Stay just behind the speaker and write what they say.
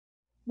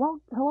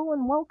Hello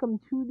and welcome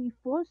to the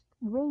first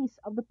race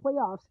of the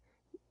playoffs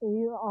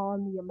here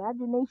on the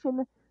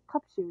Imagination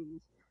Cup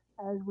Series.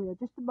 As we are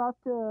just about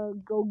to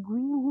go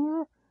green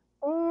here,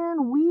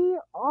 and we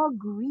are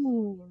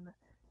green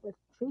with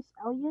Chase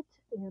Elliott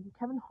and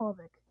Kevin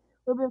Harvick.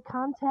 A little bit of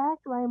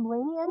contact, Ryan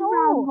Blaney, and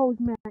Around goes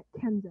Matt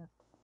Kenseth.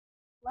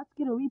 let's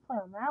get a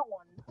replay on that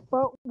one.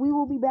 But we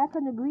will be back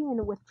on the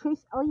green with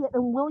Chase Elliott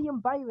and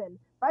William Byron.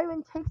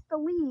 Byron takes the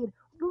lead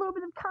with a little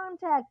bit of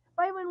contact.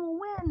 Byron will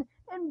win,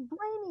 and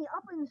Blaney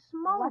up in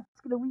smoke.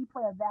 Let's get a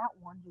replay of that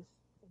one. Just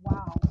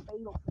wow,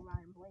 fatal for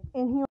Ryan Blaney.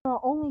 And here are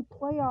only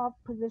playoff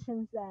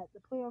positions that the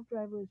playoff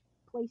drivers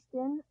placed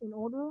in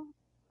order.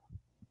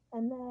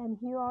 And then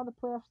here are the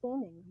playoff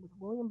standings with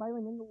William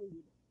Byron in the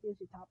lead. Here's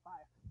your top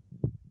five.